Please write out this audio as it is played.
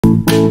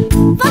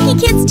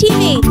Kids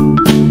TV.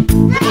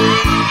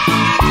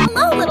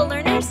 Hello, little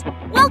learners.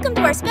 Welcome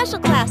to our special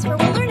class where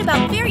we'll learn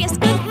about various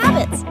good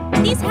habits.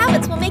 These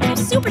habits will make you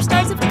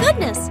superstars of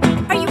goodness.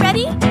 Are you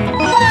ready?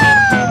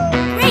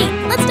 Great,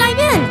 let's dive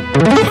in.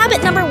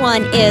 Habit number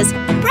 1 is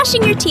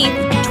brushing your teeth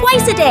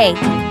twice a day.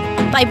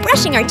 By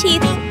brushing our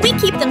teeth, we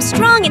keep them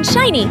strong and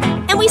shiny,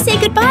 and we say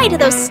goodbye to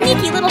those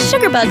sneaky little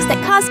sugar bugs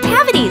that cause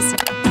cavities.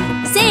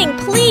 Saying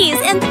please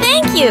and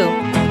thank you.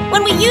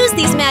 When we use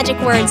these magic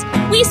words,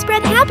 we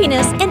spread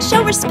happiness and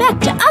show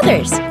respect to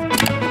others.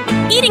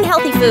 Eating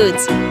healthy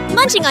foods.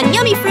 Munching on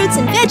yummy fruits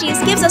and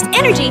veggies gives us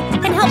energy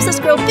and helps us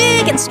grow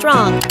big and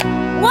strong.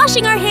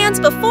 Washing our hands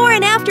before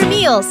and after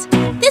meals.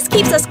 This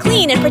keeps us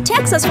clean and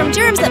protects us from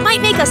germs that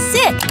might make us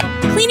sick.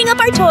 Cleaning up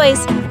our toys.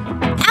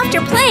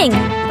 After playing,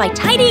 by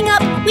tidying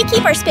up, we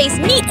keep our space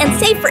neat and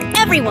safe for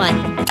everyone.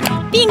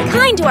 Being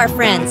kind to our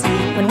friends.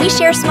 When we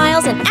share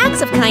smiles and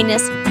acts of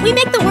kindness, we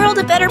make the world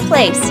a better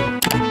place.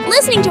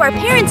 Listening to our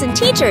parents and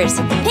teachers.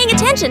 Paying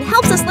attention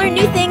helps us learn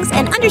new things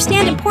and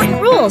understand important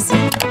rules.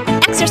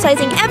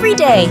 Exercising every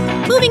day.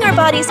 Moving our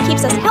bodies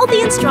keeps us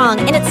healthy and strong,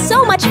 and it's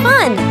so much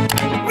fun.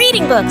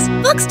 Reading books.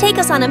 Books take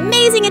us on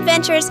amazing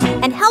adventures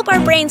and help our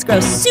brains grow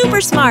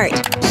super smart.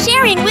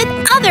 Sharing with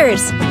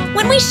others.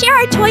 When we share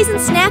our toys and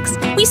snacks,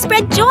 we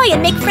spread joy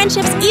and make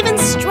friendships even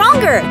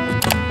stronger.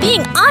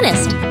 Being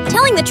honest.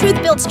 Telling the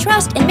truth builds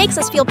trust and makes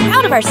us feel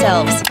proud of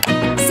ourselves.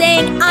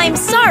 Saying I'm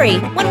sorry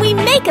when we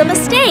make a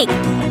mistake.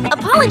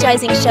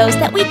 Apologizing shows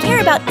that we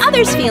care about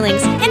others'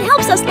 feelings and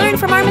helps us learn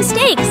from our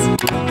mistakes.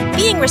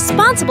 Being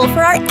responsible for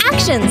our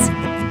actions.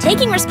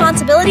 Taking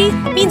responsibility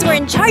means we're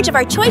in charge of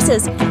our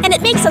choices, and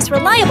it makes us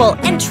reliable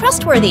and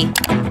trustworthy.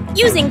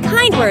 Using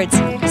kind words.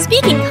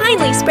 Speaking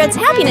kindly spreads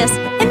happiness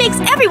and makes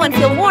everyone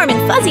feel warm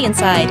and fuzzy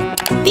inside.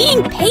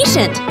 Being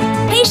patient.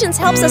 Patience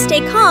helps us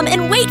stay calm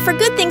and wait for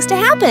good things to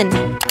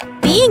happen.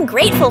 Being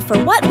grateful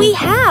for what we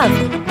have.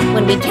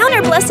 When we count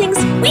our blessings,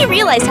 we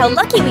realize how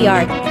lucky we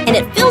are, and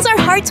it fills our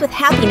hearts with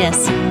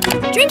happiness.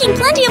 Drinking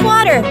plenty of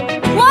water.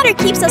 Water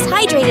keeps us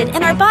hydrated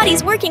and our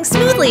bodies working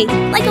smoothly,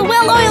 like a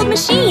well-oiled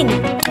machine.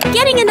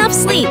 Getting enough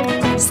sleep.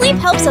 Sleep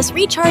helps us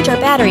recharge our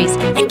batteries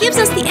and gives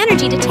us the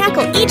energy to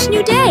tackle each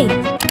new day.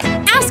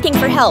 Asking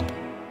for help.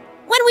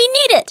 When we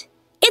need it.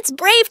 It's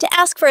brave to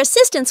ask for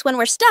assistance when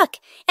we're stuck,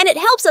 and it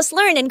helps us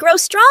learn and grow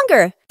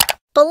stronger.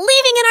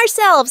 Believing in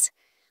ourselves.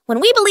 When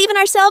we believe in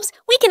ourselves,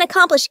 we can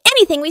accomplish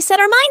anything we set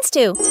our minds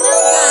to. Well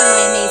done,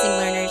 my amazing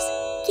learners.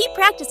 Keep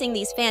practicing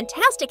these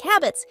fantastic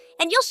habits,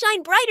 and you'll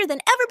shine brighter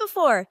than ever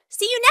before.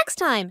 See you next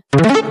time.